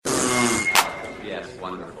Yes,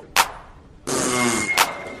 wonderful.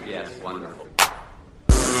 Yes, wonderful.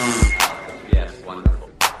 Yes, wonderful.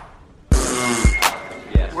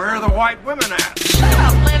 Yes. Where are the white women at? Shut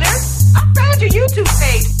up, Leonard. I found your YouTube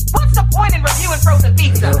page. What's the point in reviewing frozen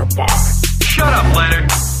pizza? You're a bot. Shut up,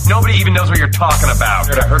 Leonard. Nobody even knows what you're talking about.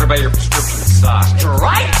 I heard about your prescription socks.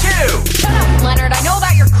 Right two. Shut up, Leonard. I know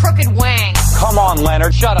about your crooked wang. Come on,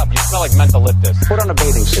 Leonard. Shut up. You smell like mentholyptus. Put on a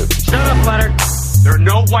bathing suit. Shut up, Leonard. There are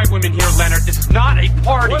no white women here, Leonard. This is not a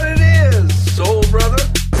party. What it is, soul brother?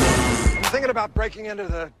 I'm thinking about breaking into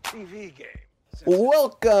the TV game.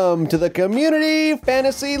 Welcome to the Community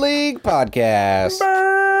Fantasy League podcast.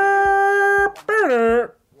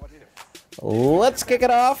 Let's kick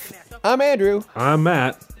it off. I'm Andrew, I'm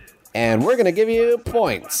Matt. and we're going to give you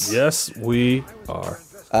points. Yes, we are.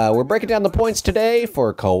 We're breaking down the points today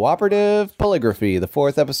for Cooperative Polygraphy, the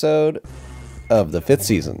 4th episode of the 5th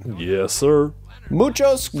season. Yes, sir.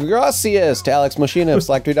 Muchos gracias to Alex Moschina of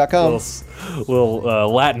Slack3.com.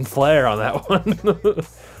 Little Latin flair on that one.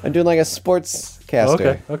 I'm doing like a sports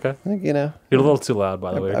caster. Okay. You know. You're a little too loud,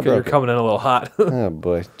 by the way. I You're broke it. coming in a little hot. Oh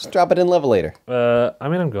boy. Just drop it in level later.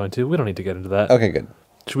 I'm going to. We don't need to get into that. Okay, good.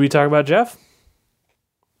 Should we talk about Jeff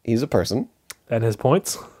He's a person. and his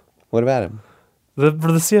points? What about him? For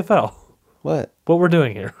the CFL. What? What we're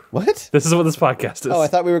doing here. What? This is what this podcast is. Oh, I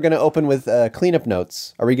thought we were going to open with cleanup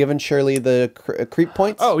notes. Are we giving Shirley the creep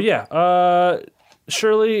points? Oh, yeah.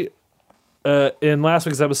 Shirley, in last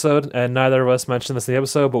week's episode, and neither of us mentioned this in the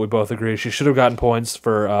episode, but we both agree she should have gotten points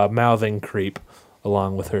for mouthing creep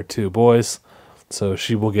along with her two boys. So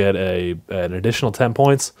she will get an additional 10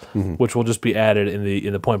 points, which will just be added in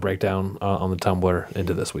the point breakdown on the Tumblr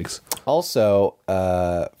into this week's. Also,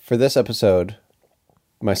 for this episode,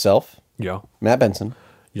 myself, Yeah. Matt Benson,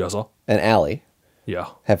 Yes, sir. and Allie Yeah.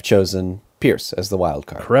 have chosen Pierce as the wild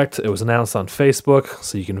card. Correct. It was announced on Facebook,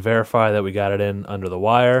 so you can verify that we got it in under the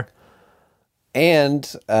wire. And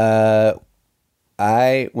when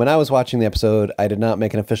I was watching the episode, I did not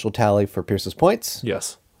make an official tally for Pierce's points.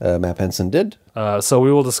 Yes. Matt Benson did. So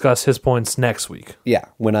we will discuss his points next week. Yeah,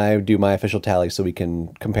 when I do my official tally so we can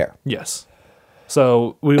compare. Yes.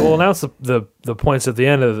 So we will announce the points at the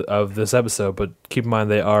end of this episode, but keep in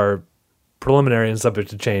mind they are preliminary and subject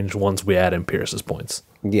to change once we add in Pierce's points.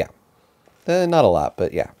 Yeah. Not a lot,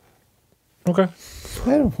 but yeah. Okay.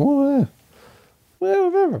 I don't know.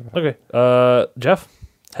 Okay. Jeff?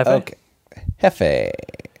 Hefe? Okay. Hefe.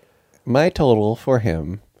 My total for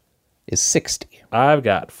him is 60. I've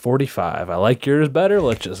got 45. I like yours better.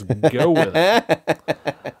 Let's just go with it.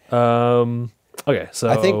 Okay, so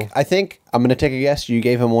I think I'm going to take a guess. You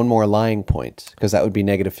gave him one more lying point because that would be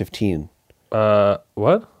negative 15.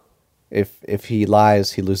 what? If he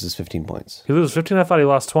lies, he loses 15 points. He loses 15? I thought he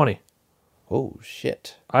lost 20. Oh,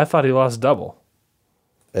 shit. I thought he lost double.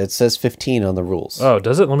 It says 15 on the rules. Oh,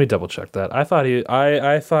 does it? Let me double check that. I thought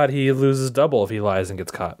he loses double if he lies and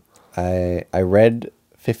gets caught. I read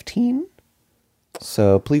 15,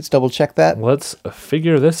 so please double check that. Let's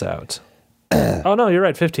figure this out. Oh no, you're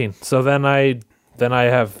right, 15. So then I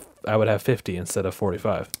would have 50 instead of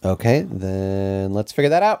 45. Okay, then let's figure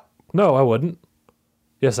that out. No, I wouldn't.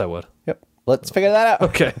 Yes, I would. Yep, let's figure that out.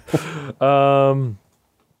 Okay.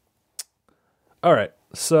 All right.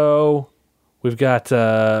 So we've got.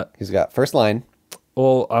 He's got first line.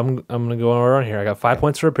 Well, I'm gonna go around here. I got 5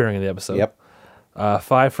 points for appearing in the episode. Yep.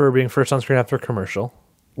 5 for being first on screen after a commercial.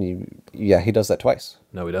 Yeah, he does that twice.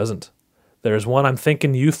 No, he doesn't. There's one I'm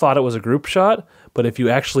thinking you thought it was a group shot, but if you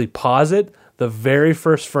actually pause it, the very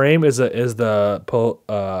first frame is the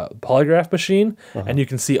polygraph machine, and you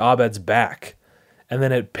can see Abed's back. And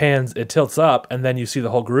then it tilts up, and then you see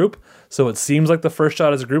the whole group. So it seems like the first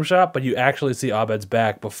shot is a group shot, but you actually see Abed's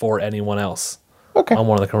back before anyone else on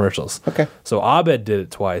one of the commercials. Okay. So Abed did it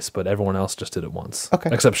twice, but everyone else just did it once. Okay.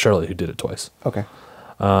 Except Shirley, who did it twice. Okay.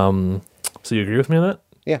 So you agree with me on that?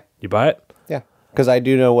 Yeah. You buy it? Yeah. Because I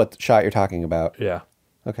do know what shot you're talking about. Yeah.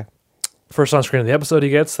 Okay. First on screen of the episode he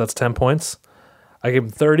gets, that's 10 points. I gave him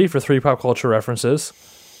 30 for 3 pop culture references.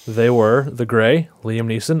 They were The Grey, Liam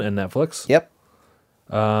Neeson, and Netflix. Yep.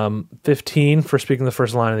 15 for speaking the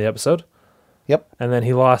first line of the episode. Yep. And then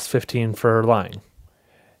he lost 15 for lying.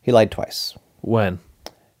 He lied twice. When?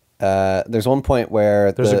 There's one point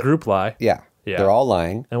where There's a group lie. Yeah. Yeah. They're all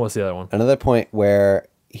lying. And what's the other one? Another point where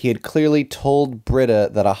he had clearly told Britta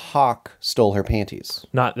that a hawk stole her panties.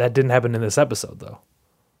 That didn't happen in this episode though.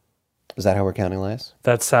 Is that how we're counting lies?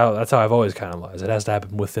 That's how I've always counted lies. It has to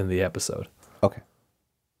happen within the episode. Okay.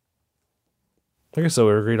 Okay, so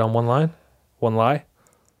we agreed on one lie.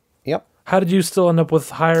 Yep. How did you still end up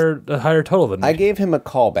with a higher total than me? I gave him a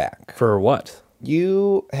callback. For what?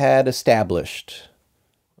 You had established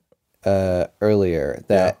earlier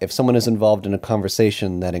that if someone is involved in a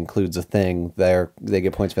conversation that includes a thing, they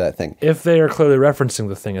get points for that thing. If they are clearly referencing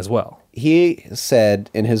the thing as well. He said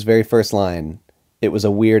in his very first line, it was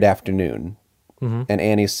a weird afternoon. And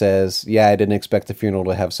Annie says, yeah, I didn't expect the funeral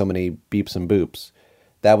to have so many beeps and boops.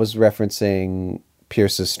 That was referencing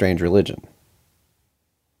Pierce's strange religion.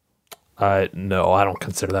 No, I don't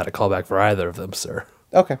consider that a callback for either of them, sir.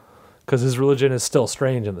 Okay. Because his religion is still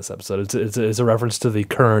strange in this episode. It's a reference to the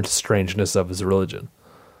current strangeness of his religion.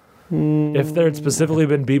 If there had specifically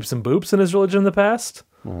been beeps and boops in his religion in the past,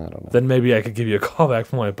 I don't know. then maybe I could give you a callback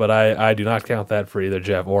point, but I do not count that for either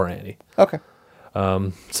Jeff or Annie. Okay.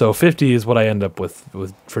 So 50 is what I end up with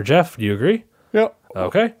for Jeff. Do you agree? Yep.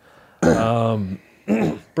 Okay.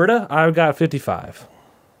 Britta, I've got 55.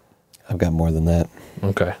 I've got more than that.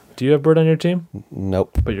 Okay. Do you have Britta on your team?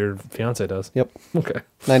 Nope. But your fiance does. Yep. Okay.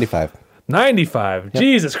 95. 95.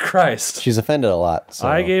 Jesus Christ. She's offended a lot. So.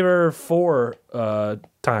 I gave her 4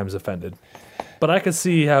 times offended. But I could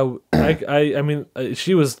see how I mean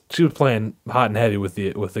she was playing hot and heavy with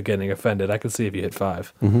the getting offended. I could see if you hit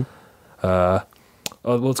 5.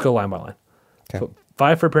 Let's go line by line. Okay. So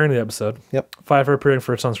 5 for appearing in the episode. Yep. 5 for appearing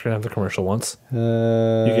for sunscreen after the commercial once. You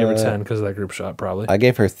gave her 10 because of that group shot, probably. I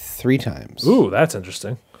gave her 3 times. Ooh, that's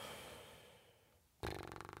interesting.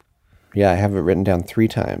 Yeah, I have it written down 3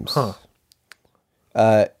 times. Huh.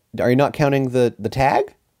 Are you not counting the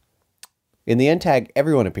tag? In the end tag,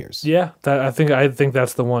 everyone appears. Yeah, I think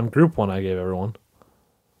that's the group one I gave everyone.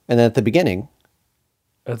 And then at the beginning.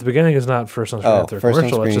 At the beginning is not first on screen after first on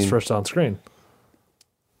commercial. It's just screen. first on screen.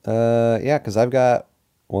 Yeah, because I've got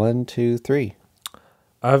 1, 2, 3.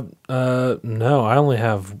 No,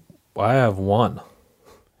 I have 1.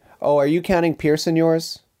 Oh, are you counting Pierce in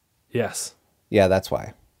yours? Yes. Yeah, that's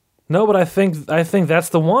why. No, but I think that's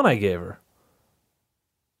the one I gave her.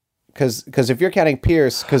 Because if you're counting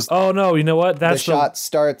Pierce, because Oh no, you know what? the That's shot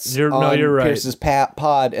starts You're on right. Pierce's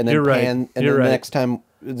pod, and then You're right. pan, and You're then right. the next time.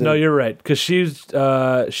 No, you're right. Because she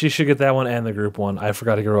should get that one and the group one. I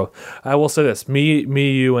forgot to get her both. I will say this: me,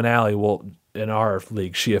 you, and Allie will in our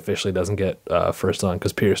league. She officially doesn't get first on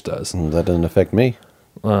because Pierce does. That doesn't affect me.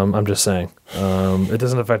 I'm just saying. It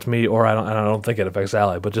doesn't affect me, or I don't think it affects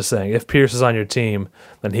Allie. But just saying, if Pierce is on your team,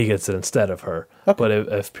 then he gets it instead of her. Okay. But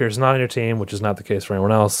if Pierce is not on your team, which is not the case for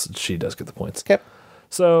anyone else, she does get the points. Okay.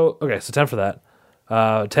 So 10 for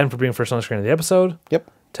that. 10 for being first on the screen of the episode.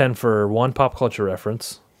 Yep. 10 for 1 pop culture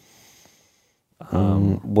reference.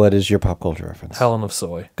 What is your pop culture reference? Helen of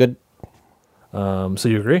Soy. Good. So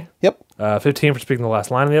you agree? Yep. 15 for speaking the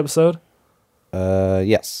last line of the episode.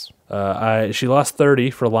 Yes. She lost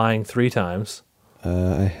 30 for lying 3 times.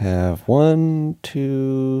 I have 1,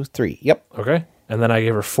 2, 3. Yep. Okay. And then I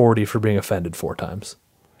gave her 40 for being offended 4 times.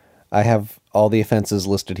 I have all the offenses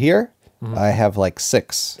listed here. I have like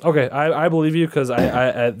 6. Okay, I believe you because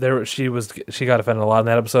she got offended a lot in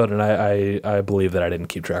that episode, and I believe that I didn't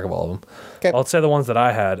keep track of all of them. Okay. I'll say the ones that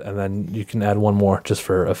I had, and then you can add one more just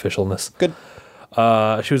for officialness. Good.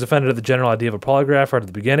 She was offended at the general idea of a polygraph right at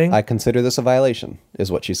the beginning. I consider this a violation,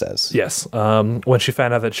 is what she says. Yes. When she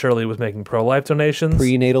found out that Shirley was making pro-life donations.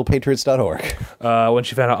 Prenatalpatriots.org. When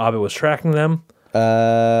she found out Abed was tracking them.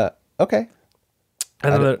 Okay.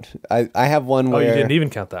 And then I have one where... you didn't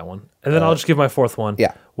even count that one. And then I'll just give my 4th one.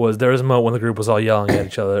 Yeah. There was a moment when the group was all yelling at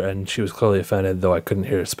each other, and she was clearly offended, though I couldn't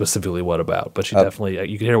hear specifically what about. But she definitely,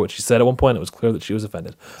 you could hear what she said at one point. It was clear that she was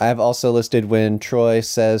offended. I have also listed when Troy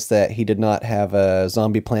says that he did not have a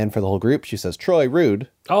zombie plan for the whole group. She says, Troy, rude.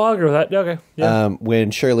 Oh, I'll agree with that. Yeah, okay. Yeah. When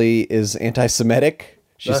Shirley is anti-Semitic,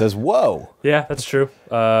 she says, whoa. Yeah, that's true.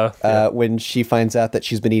 When she finds out that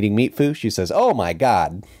she's been eating meat food, she says, oh my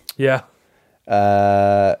God. Yeah.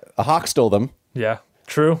 A hawk stole them. Yeah.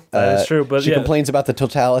 True. That is true. But she complains about the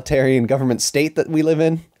totalitarian government state that we live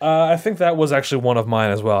in. I think that was actually one of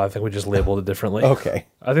mine as well. I think we just labeled it differently. Okay.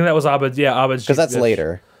 I think that was Abed. Yeah, Abed's. Because that's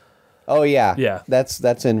later. Oh, yeah. Yeah.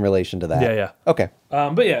 That's in relation to that. Yeah, yeah. Okay.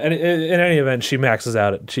 But yeah, in any event, she maxes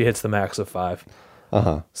out. She hits the max of 5.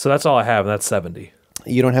 Uh-huh. So that's all I have, and that's 70.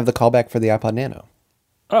 You don't have the callback for the iPod Nano.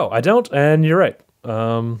 Oh, I don't, and you're right.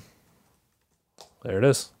 There it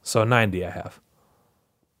is. So 90 I have.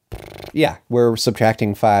 Yeah, we're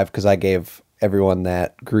subtracting 5 because I gave everyone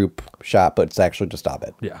that group shot, but it's actually just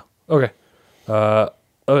Abed. Yeah. Okay.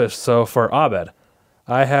 Okay, so for Abed,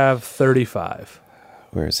 I have 35.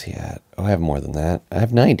 Where is he at? Oh, I have more than that. I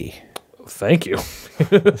have 90. Thank you.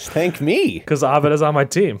 Thank me. Because Abed is on my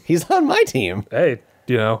team. He's on my team. Hey,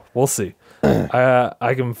 we'll see. I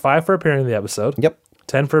give him 5 for appearing in the episode. Yep.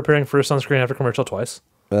 10 for appearing first on screen after commercial twice.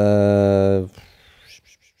 Yeah.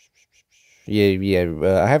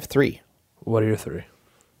 I have 3. What are your 3?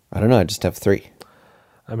 I don't know. I just have 3.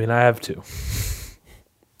 I mean, I have 2.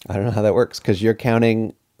 I don't know how that works because you're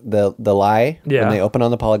counting the lie Yeah. when they open on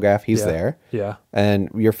the polygraph. He's Yeah. there. Yeah. And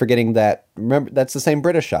you're forgetting that. Remember, that's the same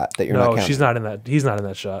Brita shot that you're not No, counting. she's not in that. He's not in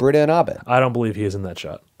that shot. Brita and Abed. I don't believe he is in that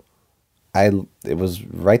shot. It was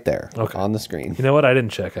right there Okay. on the screen. You know what? I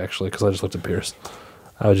didn't check, actually, because I just looked at Pierce.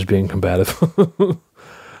 I was just being combative.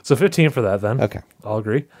 So 15 for that, then. Okay. I'll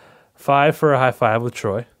agree. 5 for a high five with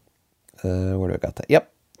Troy. Where do I got that?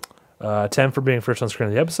 Yep. 10 for being first on screen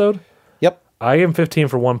in the episode. Yep. I give him 15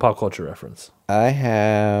 for one pop culture reference. I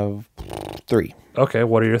have 3. Okay,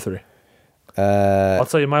 what are your 3? I'll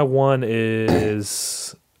tell you, my 1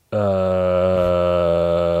 is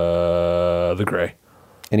The Gray.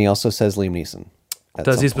 And he also says Liam Neeson. at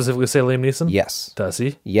Does some he point. specifically say Liam Neeson? Yes. Does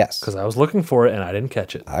he? Yes. Because I was looking for it and I didn't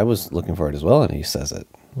catch it. I was looking for it as well, and he says it.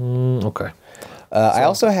 Okay. I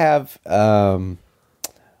also have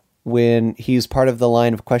when he's part of the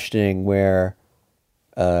line of questioning where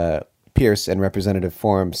Pierce in Representative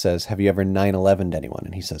Form says, "Have you ever 9/11'd anyone?"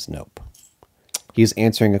 And he says, "Nope." He's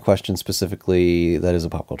answering a question specifically that is a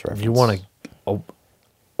pop culture reference. You want to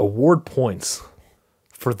award points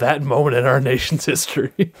for that moment in our nation's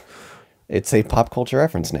history. It's a pop culture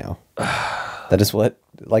reference now. That is what,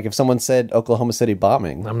 like, if someone said Oklahoma City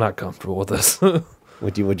bombing, I'm not comfortable with this.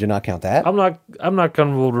 would you not count that? I'm not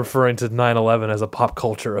comfortable referring to 9/11 as a pop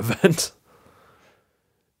culture event.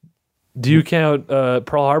 Do you count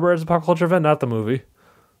Pearl Harbor as a pop culture event? Not the movie.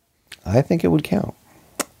 I think it would count.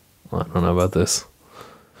 I don't know about this.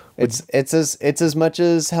 It's as much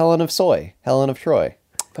as Helen of Troy.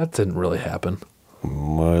 That didn't really happen.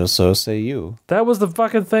 Well, so say you. That was the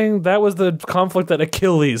fucking thing. That was the conflict that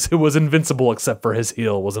Achilles, who was invincible except for his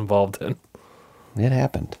heel, was involved in. It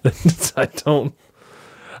happened. I don't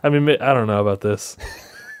know about this.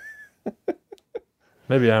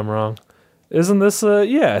 Maybe I'm wrong. Isn't this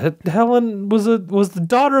Helen was the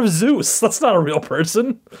daughter of Zeus. That's not a real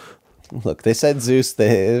person. Look, they said Zeus.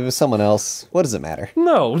 It was someone else. What does it matter?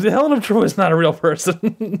 No, Helen of Troy is not a real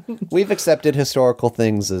person. We've accepted historical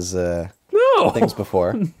things as No. things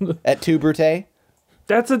before. At Tu Brute,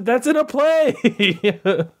 That's in a play.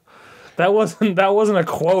 That wasn't a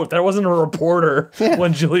quote. That wasn't a reporter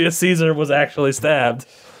when Julius Caesar was actually stabbed.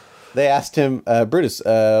 they asked him, Brutus,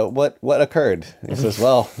 what occurred? He says,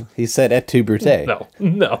 well, he said et tu Brute.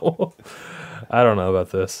 No. I don't know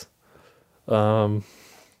about this.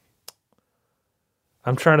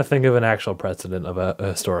 I'm trying to think of an actual precedent of a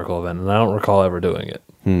historical event, and I don't recall ever doing it.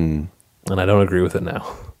 And I don't agree with it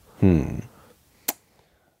now.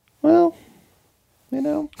 Well,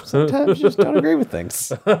 sometimes you just don't agree with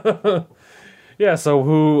things. Yeah, so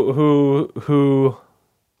who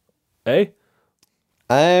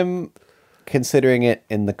I'm considering it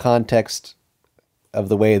in the context of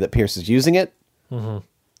the way that Pierce is using it. Mm-hmm.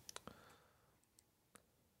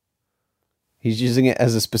 He's using it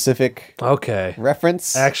as a specific Okay.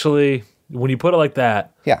 reference. Actually, when you put it like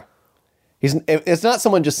that, Yeah. It's not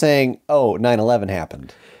someone just saying, oh, 9/11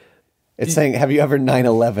 happened. It's saying, have you ever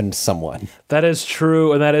 9/11'd someone? that is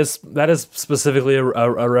true, and that is specifically a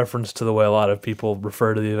reference to the way a lot of people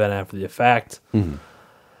refer to the event after the fact. Mm-hmm.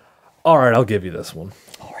 All right, I'll give you this one.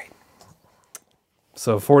 All right.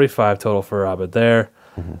 So 45 total for Abed there.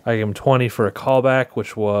 Mm-hmm. I gave him 20 for a callback,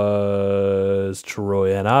 which was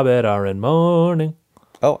Troy and Abed are in mourning.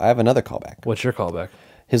 Oh, I have another callback. What's your callback?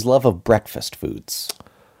 His love of breakfast foods.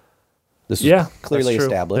 This Yeah, is clearly that's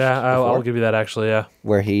true. established. Yeah, I'll before, give you that actually. Yeah,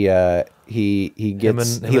 where he gets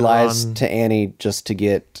him he and lies Ron. to Annie just to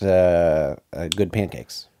get good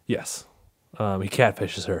pancakes. yes. He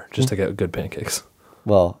catfishes her just to get good pancakes.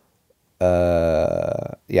 Well,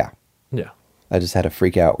 yeah. Yeah, I just had a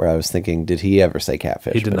freak out where I was thinking, did he ever say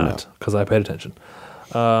catfish? he did But not because I paid attention.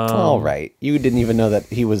 No. All right, you didn't even know that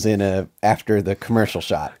he was in after the commercial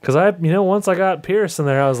shot. Because once I got Pierce in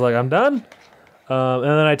there, I was like, I'm done. And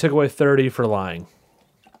then I took away 30 for lying.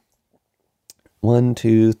 1,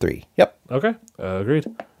 2, 3. Yep. Okay, agreed.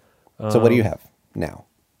 So what do you have now?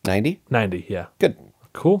 90. 90. Yeah, Good.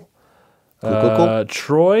 cool. Cool.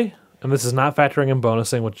 Troy, and this is not factoring in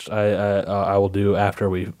bonusing, which I will do after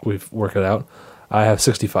we work it out. I have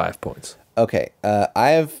 65 points. Okay. I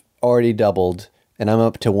have already doubled, and I'm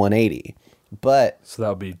up to 180. But So that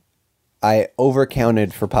would be I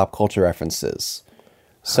overcounted for pop culture references.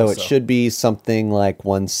 So it should be something like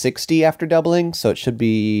 160 after doubling. So it should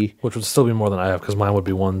be... which would still be more than I have because mine would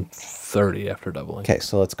be 130 after doubling. Okay,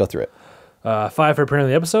 so let's go through it. 5 for appearing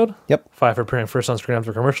in the episode. Yep. 5 for appearing first on screen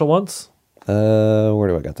after commercial once. Where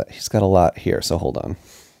do I got that? He's got a lot here, so hold on.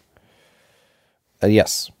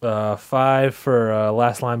 Yes. 5 for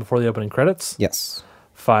last line before the opening credits. Yes.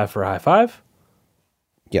 5 for high five.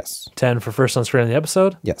 Yes. 10 for first on screen of the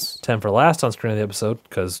episode. Yes. 10 for last on screen of the episode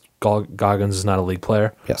because Goggins is not a league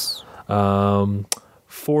player. Yes.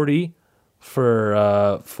 40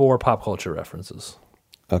 for 4 pop culture references.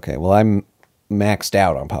 Okay. Well, I'm maxed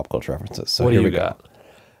out on pop culture references. So What here do we you go. got?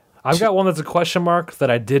 I've got one that's a question mark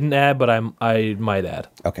that I didn't add, but I might add.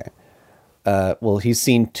 Okay. Well, he's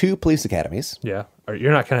seen 2 police academies. Yeah.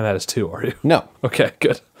 You're not counting that as 2, are you? No. Okay,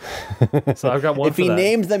 good. So I've got one If for he that.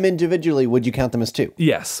 named them individually, would you count them as 2?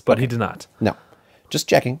 Yes, but he did not. No. Just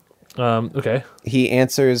checking. Okay. He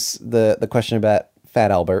answers the question about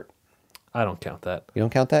Fat Albert. I don't count that. You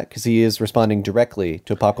don't count that? Because he is responding directly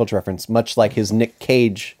to a pop culture reference, much like his Nick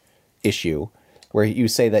Cage issue, where you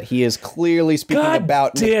say that he is clearly speaking God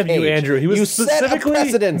about damn Nick Cage. you, Andrew. He was you set a specifically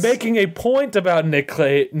precedence. making a point about Nick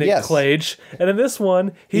Yes. Cage, and in this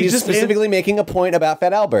one, He's just specifically making a point about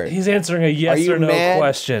Fat Albert. he's answering a yes Are you or no mad?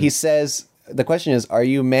 question. He says, the question is, are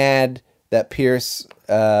you mad that Pierce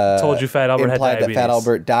told you Fat Albert had implied diabetes. that Fat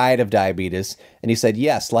Albert died of diabetes? And he said,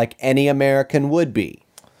 yes, like any American would be.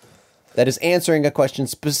 That is answering a question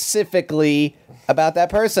specifically about that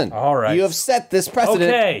person. All right. You have set this precedent.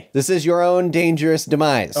 Okay. This is your own dangerous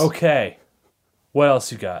demise. Okay. What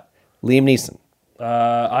else you got? Liam Neeson.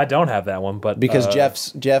 I don't have that one, but Because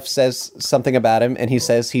Jeff says something about him, and he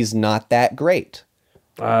says he's not that great.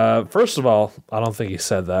 first of all, I don't think he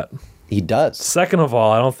said that. He does. Second of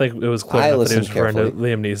all, I don't think it was clear I enough that he was listened referring to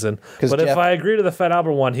carefully. Liam Neeson. 'Cause But if Jeff- I agree to the Fat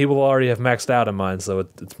Albert one, he will already have maxed out in mine, so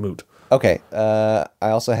it's moot. Okay. I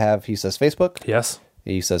also have, he says Facebook. Yes,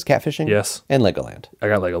 He says catfishing. Yes. And Legoland. I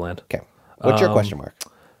got Legoland. Okay. What's your question mark?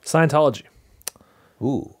 Scientology.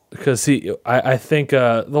 Ooh. Because I think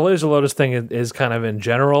the Laser Lotus thing is kind of in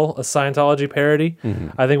general a Scientology parody.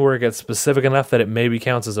 I think where it gets specific enough that it maybe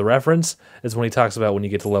counts as a reference is when he talks about when you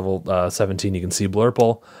get to level 17, you can see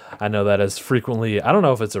Blurple. I know that is frequently, I don't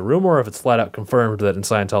know if it's a rumor or if it's flat out confirmed that in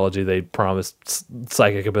Scientology they promise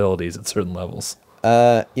psychic abilities at certain levels. You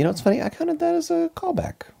know what's funny? I counted that as a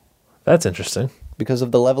callback That's interesting. because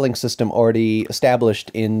of the leveling system already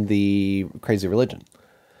established in the Crazy Religion.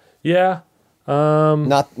 Yeah,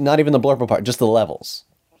 Not even the Blurple part, just the levels.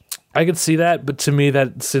 I could see that, but to me,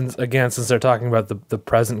 that since they're talking about the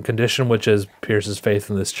present condition, which is Pierce's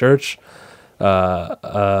faith in this church,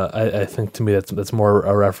 I think to me that's more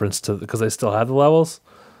a reference to because they still have the levels.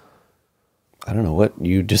 I don't know what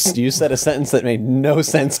you said a sentence that made no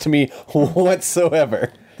sense to me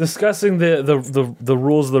whatsoever. Discussing the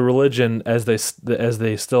rules of the religion as they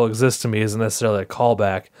still exist to me isn't necessarily a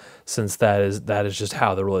callback, since that is just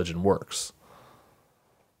how the religion works.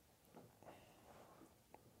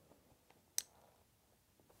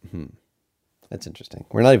 That's interesting.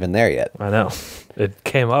 We're not even there yet. I know it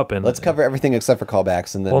came up in. Let's cover everything except for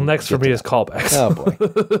callbacks, and then. Well, next for get me to is that. callbacks. Oh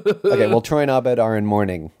boy. Okay. Well, Troy and Abed are in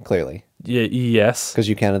mourning clearly Yes, because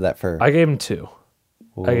you counted that for. I gave him 2.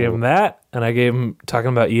 I gave him that, and I gave him talking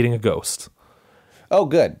about eating a ghost. Oh,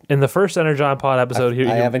 good. In the first Energon Pod episode,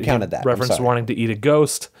 I haven't counted that. I'm Referenced sorry. wanting to eat a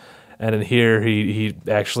ghost, and in here he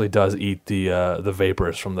actually does eat the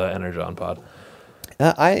vapors from the Energon Pod.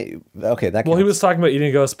 Okay. That. Well, he counts. was talking about eating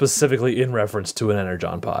a ghost specifically in reference to an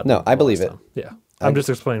Energon Pod. No, I believe last it. time. Yeah, I'm just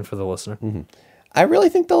explaining for the listener. I really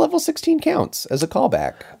think the level 16 counts as a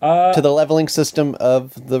callback to the leveling system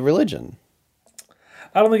of the religion.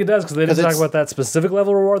 I don't think it does because they didn't 'Cause talk it's- about that specific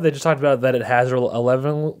level reward. They just talked about that it has a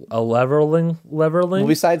leveling. Well,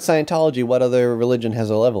 besides Scientology, what other religion has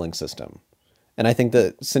a leveling system? And I think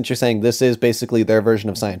that since you're saying this is basically their version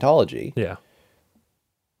of Scientology, Yeah,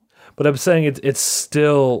 but I'm saying it's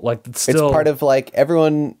still like it's part of like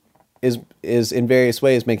everyone is in various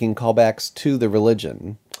ways making callbacks to the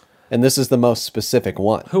religion, and this is the most specific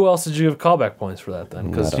one. Who else did you give callback points for that then?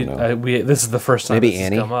 Because I don't know. this is the first time Maybe this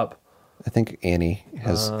Annie? has come up. I think Annie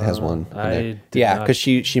has one. in I there. did Yeah, not- because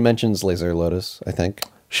she mentions Laser Lotus. I think.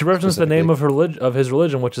 She referenced the name of his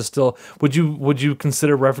religion, which is still. Would you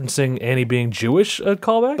consider referencing Annie being Jewish a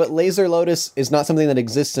callback? But Laser Lotus is not something that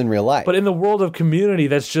exists in real life. But in the world of Community,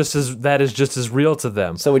 that is just as real to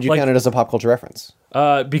them. So would you count it as a pop culture reference?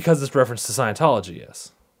 Because it's reference to Scientology,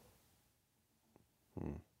 yes.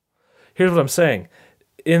 Here's what I'm saying.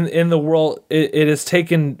 In the world, it has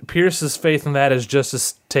taken Pierce's faith in that is just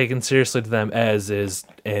as taken seriously to them as is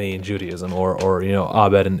Annie in Judaism or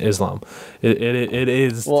Abed in Islam. It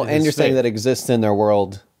is. Well, and his you're saying faith. that exists in their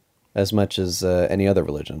world as much as any other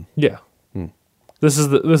religion. Yeah. This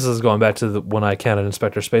is going back to when I counted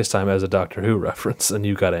Inspector Spacetime as a Doctor Who reference, and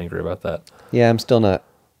you got angry about that. Yeah, I'm still not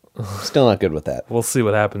good with that. We'll see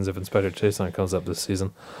what happens if Inspector Spacetime comes up this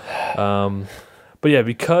season. But yeah,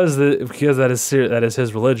 because that is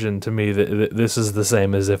his religion. To me, this is the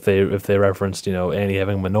same as if they referenced Annie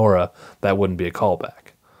having menorah. That wouldn't be a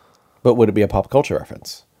callback. But would it be a pop culture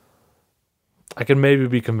reference? I could maybe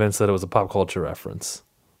be convinced that it was a pop culture reference,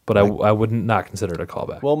 but I would not consider it a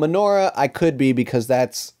callback. Well, menorah, I could be because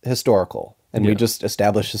that's historical, and we Yeah. just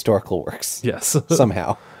established historical works. Yes.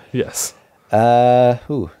 Somehow. Yes.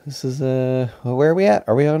 This is where are we at?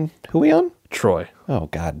 Are we on? Who are we on? Troy. Oh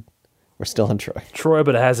God, we're still on Troy. Troy,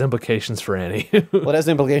 but it has implications for Annie. Well, it has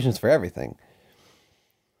implications for everything.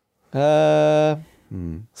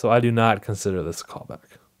 So I do not consider this a callback.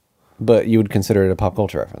 But you would consider it a pop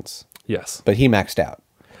culture reference. Yes. But he maxed out.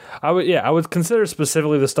 I would consider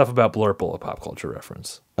specifically the stuff about Blurple a pop culture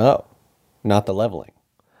reference. Oh, not the leveling.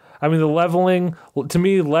 I mean, the leveling, to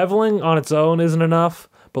me, leveling on its own isn't enough,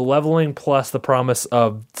 but leveling plus the promise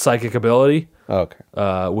of psychic ability,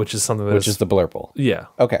 Okay. which is something that Which is the blurple. yeah.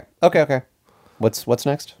 Okay. What's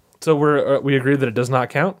next? So we agreed that it does not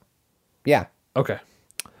count? Yeah. Okay.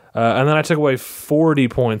 And then I took away 40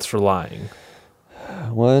 points for lying.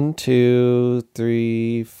 1, 2,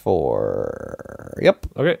 3, 4. Yep.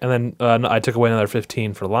 Okay. And then I took away another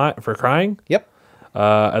 15 for crying. Yep.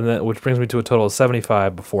 And then which brings me to a total of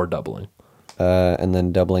 75 before doubling. And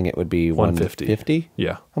then doubling it would be 150. 150.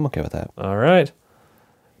 Yeah. I'm okay with that. All right.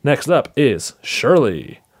 Next up is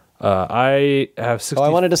Shirley. I have 60. Oh, I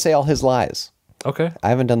wanted to say all his lies. Okay. I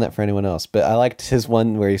haven't done that for anyone else, but I liked his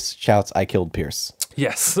one where he shouts, "I killed Pierce."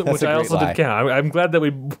 Yes, That's which a I great also lie. did count. I'm glad that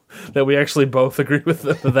we actually both agree with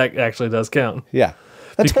that actually does count. Yeah.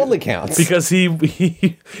 That totally counts. Because he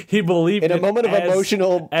believed In a it moment of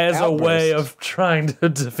emotional as a way outburst. of trying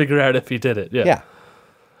to figure out if he did it. Yeah.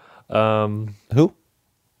 Who?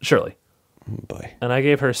 Shirley. Boy. And I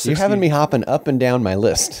gave her 60. You're having me hopping up and down my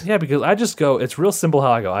list. Yeah, because I just go, it's real simple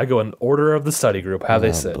how I go. I go in order of the study group, how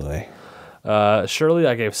they sit. Boy. Shirley,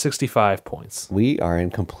 I gave 65 points. We are in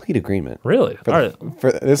complete agreement. Really? All right.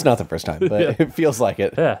 It's not the first time, but it feels like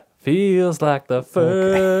it. Yeah. Feels like the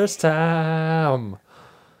first time.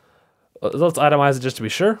 Let's itemize it just to be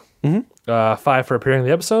sure. 5 for appearing in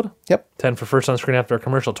the episode. Yep. 10 for first on screen after a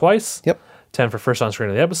commercial twice. Yep. 10 for first on screen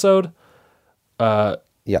in the episode.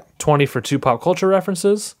 Yep. 20 for 2 pop culture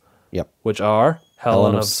references, Yep. which are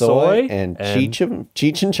Helen of Soy and Cheech and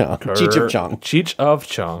Chong. Cheech of Chong. Cheech of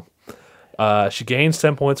Chong. She gains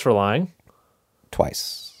 10 points for lying.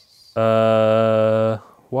 Twice.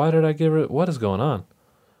 Why did I give her? What is going on?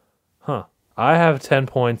 Huh. I have 10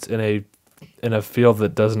 points in a field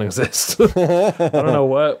that doesn't exist. I don't know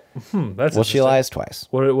what. That's Well, interesting. she lies twice.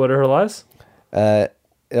 What are her lies?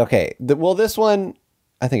 Okay. Well, this one,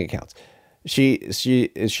 I think it counts.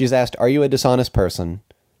 She's asked, "Are you a dishonest person?"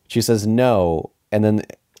 She says no, and then the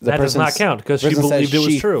That does person not count, 'cause she person says believed it was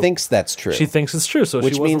she true. Thinks that's true. She thinks it's true, so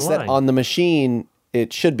which she wasn't means that lying. on the machine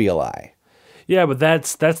it should be a lie. Yeah, but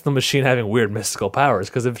that's the machine having weird mystical powers.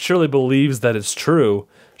 Because if Shirley believes that it's true,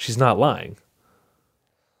 she's not lying.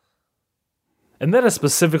 And that is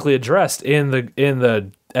specifically addressed in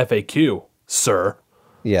the FAQ, sir.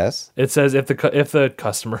 Yes. It says if the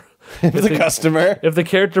customer, The customer. if the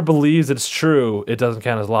character believes it's true, it doesn't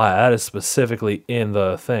count as lie. That is specifically in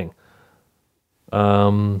the thing.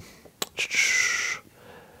 A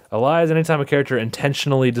lie is anytime a character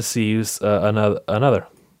intentionally deceives another.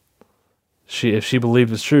 If she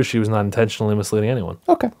believed it's true, she was not intentionally misleading anyone.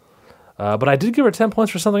 Okay. But I did give her 10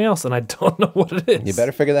 points for something else, and I don't know what it is. You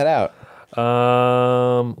better figure that out.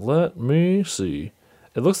 Let me see.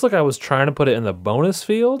 It looks like I was trying to put it in the bonus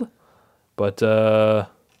field, but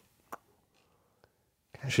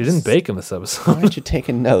she didn't bake in this episode. Why aren't you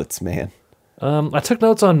taking notes, man? I took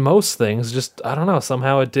notes on most things, just I don't know,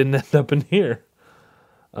 somehow it didn't end up in here.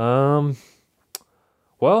 Well,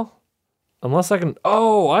 unless I can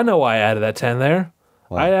I know why I added that 10 there.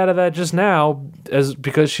 Why? I added that just now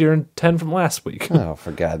because she earned 10 from last week. Oh,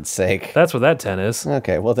 for God's sake. That's what that 10 is.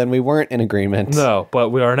 Okay, well then we weren't in agreement. No, but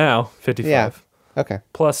we are now 55. Yeah. Okay.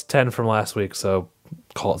 Plus 10 from last week, so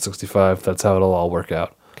call it 65. That's how it'll all work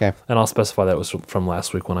out. Okay. And I'll specify that was from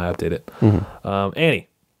last week when I update it. Annie,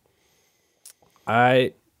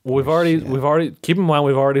 we've already keep in mind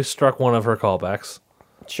we've already struck one of her callbacks.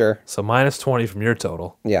 Sure. So minus 20 from your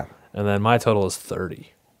total, Yeah. and then my total is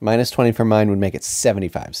 30. Minus 20 for mine would make it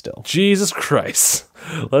 75 still. Jesus Christ!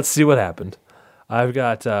 Let's see what happened. I've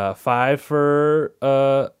got 5 for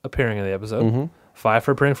appearing in the episode, 5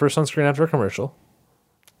 for appearing first on screen after a commercial,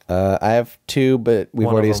 I have 2, but we've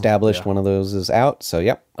One of already them, established yeah. one of those is out, so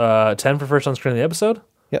yep. 10 for first on screen in the episode,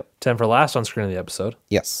 Yep. 10 for last on screen in the episode,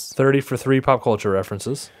 Yes. 30 for 3 pop culture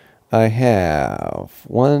references. I have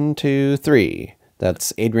 1, 2, 3.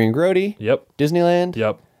 That's Adrian Grody, Yep. Disneyland,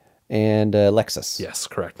 Yep. and Lexus. Yes,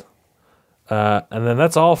 correct. And then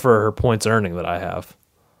that's all for her points earning that I have.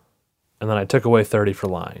 And then I took away 30 for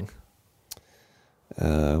lying.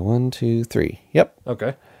 1, 2, 3. Yep.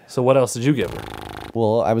 Okay. So what else did you give her?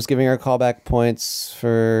 Well, I was giving her callback points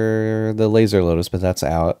for the Laser Lotus, but that's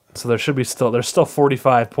out. So there's still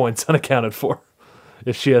 45 points unaccounted for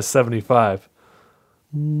if she has 75.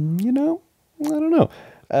 You know, I don't know.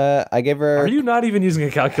 I gave her... Are you not even using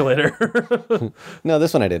a calculator? No,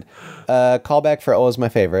 this one I did. Callback for Always My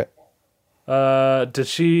Favorite. Did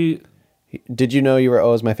she... Did you know you were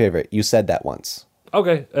Always My Favorite? You said that once.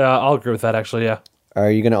 Okay, I'll agree with that, actually, yeah. Are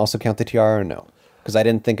you going to also count the tiara or no? Because I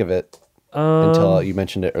didn't think of it until you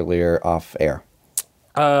mentioned it earlier off air.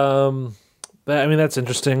 That's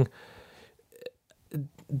interesting.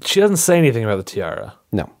 She doesn't say anything about the tiara.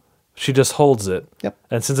 No. She just holds it. Yep.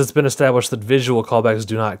 And since it's been established that visual callbacks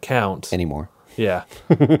do not count... Anymore. Yeah.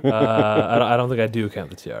 I don't think I do count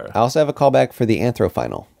the tiara. I also have a callback for the Anthro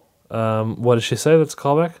final. What did she say that's a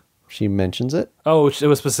callback? She mentions it. Oh, it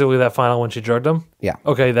was specifically that final when she drugged him? Yeah.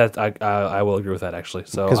 Okay, that I will agree with that, actually.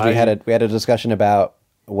 So Because we had a discussion about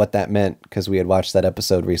what that meant because we had watched that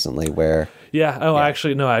episode recently where... Yeah. Oh,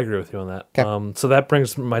 actually, no, I agree with you on that. Okay. So that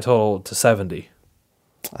brings my total to 70.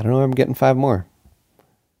 I don't know, I'm getting 5 more.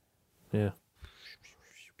 Yeah.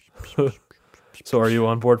 So are you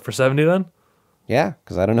on board for 70 then? Yeah,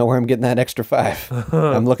 because I don't know where I'm getting that extra 5.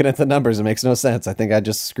 I'm looking at the numbers. It makes no sense. I think I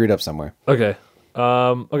just screwed up somewhere. Okay.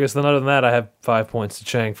 Okay, so then other than that, I have 5 points to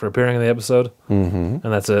Chang for appearing in the episode. Mm-hmm. And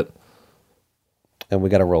that's it. And we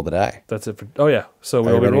got to roll the die. That's it for... Oh, yeah. So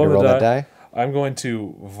Are you ready to roll that die? I'm going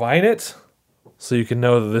to Vine it so you can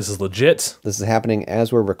know that this is legit. This is happening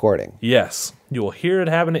as we're recording. Yes. You will hear it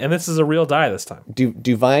happening. And this is a real die this time.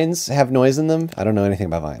 Do vines have noise in them? I don't know anything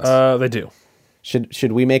about vines. They do.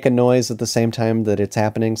 Should we make a noise at the same time that it's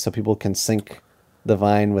happening so people can sync the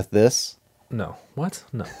vine with this? No. What?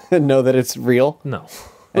 No. And know that it's real? No.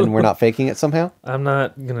 And we're not faking it somehow? I'm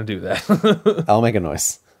not going to do that. I'll make a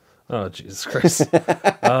noise. Oh, Jesus Christ.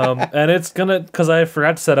 And it's going to... Because I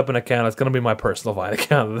forgot to set up an account. It's going to be my personal Vine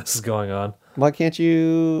account that this is going on. Why can't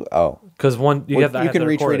you... Oh. Because one... You can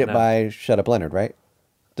retweet it by Shut Up Leonard, right?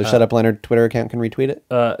 The Shut Up Leonard Twitter account can retweet it?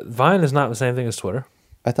 Vine is not the same thing as Twitter.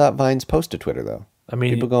 I thought Vines post to Twitter, though. I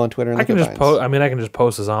mean... People go on Twitter and look at Vines. I can just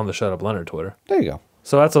post this on the Shut Up Leonard Twitter. There you go.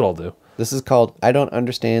 So that's what I'll do. This is called I Don't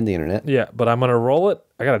Understand the Internet. Yeah, but I'm going to roll it.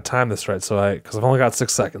 I got to time this right, because I've only got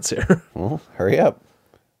 6 seconds here. Well, hurry up.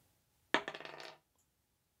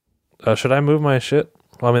 Should I move my shit?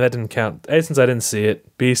 Well, I mean, that didn't count. A, since I didn't see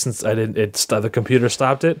it. B, since I didn't, the computer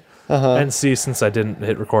stopped it. And C, since I didn't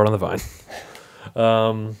hit record on the Vine.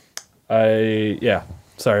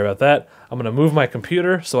 Sorry about that. I'm going to move my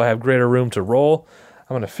computer so I have greater room to roll.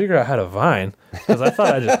 I'm going to figure out how to Vine, because I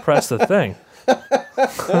thought I just pressed the thing.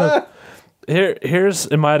 Here's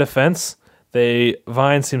in my defense,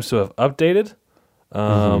 Vine seems to have updated,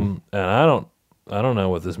 and I don't know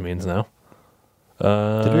what this means now.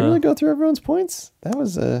 Did we really go through everyone's points? That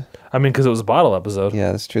was I mean, because it was a bottle episode.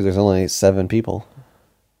 Yeah, that's true. There's only 7 people.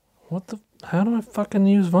 How do I fucking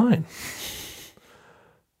use Vine?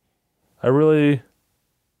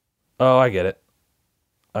 Oh, I get it.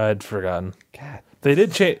 I'd forgotten. God. They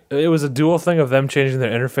did change. It was a dual thing of them changing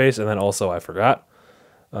their interface, and then also I forgot.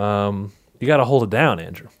 You got to hold it down,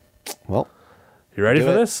 Andrew. Well, you ready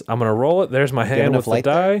for this? I'm gonna roll it. There's my hand with the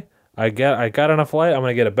die. I got enough light. I'm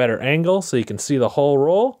gonna get a better angle so you can see the whole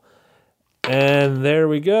roll. And there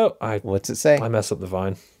we go. What's it say? I messed up the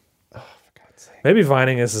Vine. Oh, for God's sake. Maybe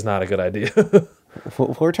vining this is not a good idea.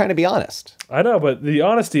 We're trying to be honest. I know, but the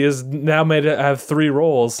honesty is now made it have 3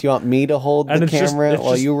 rolls. Do you want me to hold the camera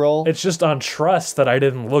while you roll? It's just on trust that I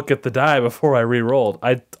didn't look at the die before I re-rolled.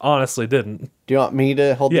 I honestly didn't. Do you want me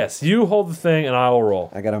to hold? Yes, you hold the thing and I will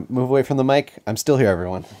roll. I gotta move away from the mic. I'm still here,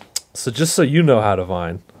 everyone. So just so you know how to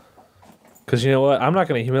vine. Because you know what? I'm not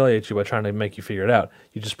going to humiliate you by trying to make you figure it out.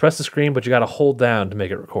 You just press the screen, but you got to hold down to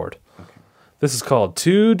make it record. Okay. This is called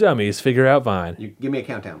Two Dummies Figure Out Vine. You give me a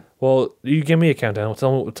countdown. Well, you give me a countdown.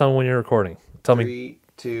 Tell me when you're recording. Tell 3, me. 3,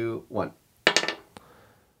 2, 1.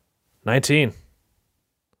 19.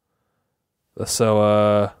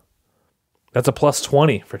 So, that's a plus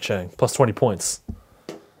 20 for Chang. Plus 20 points.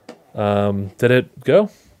 Did it go?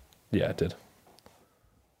 Yeah, it did.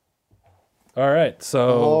 All right,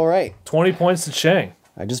 so... All right. 20 points to Chang.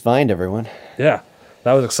 I just vined everyone. Yeah,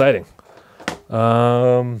 that was exciting.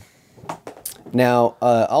 Now,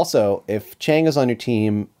 also, if Chang is on your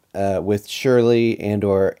team with Shirley and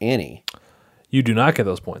or Annie... You do not get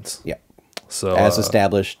those points. Yeah. So as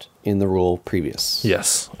established in the rule previous.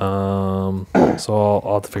 Yes. So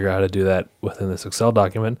I'll have to figure out how to do that within this Excel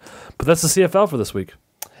document. But that's the CFL for this week.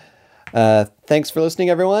 Thanks for listening,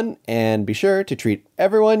 everyone, and be sure to treat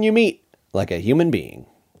everyone you meet like a human being.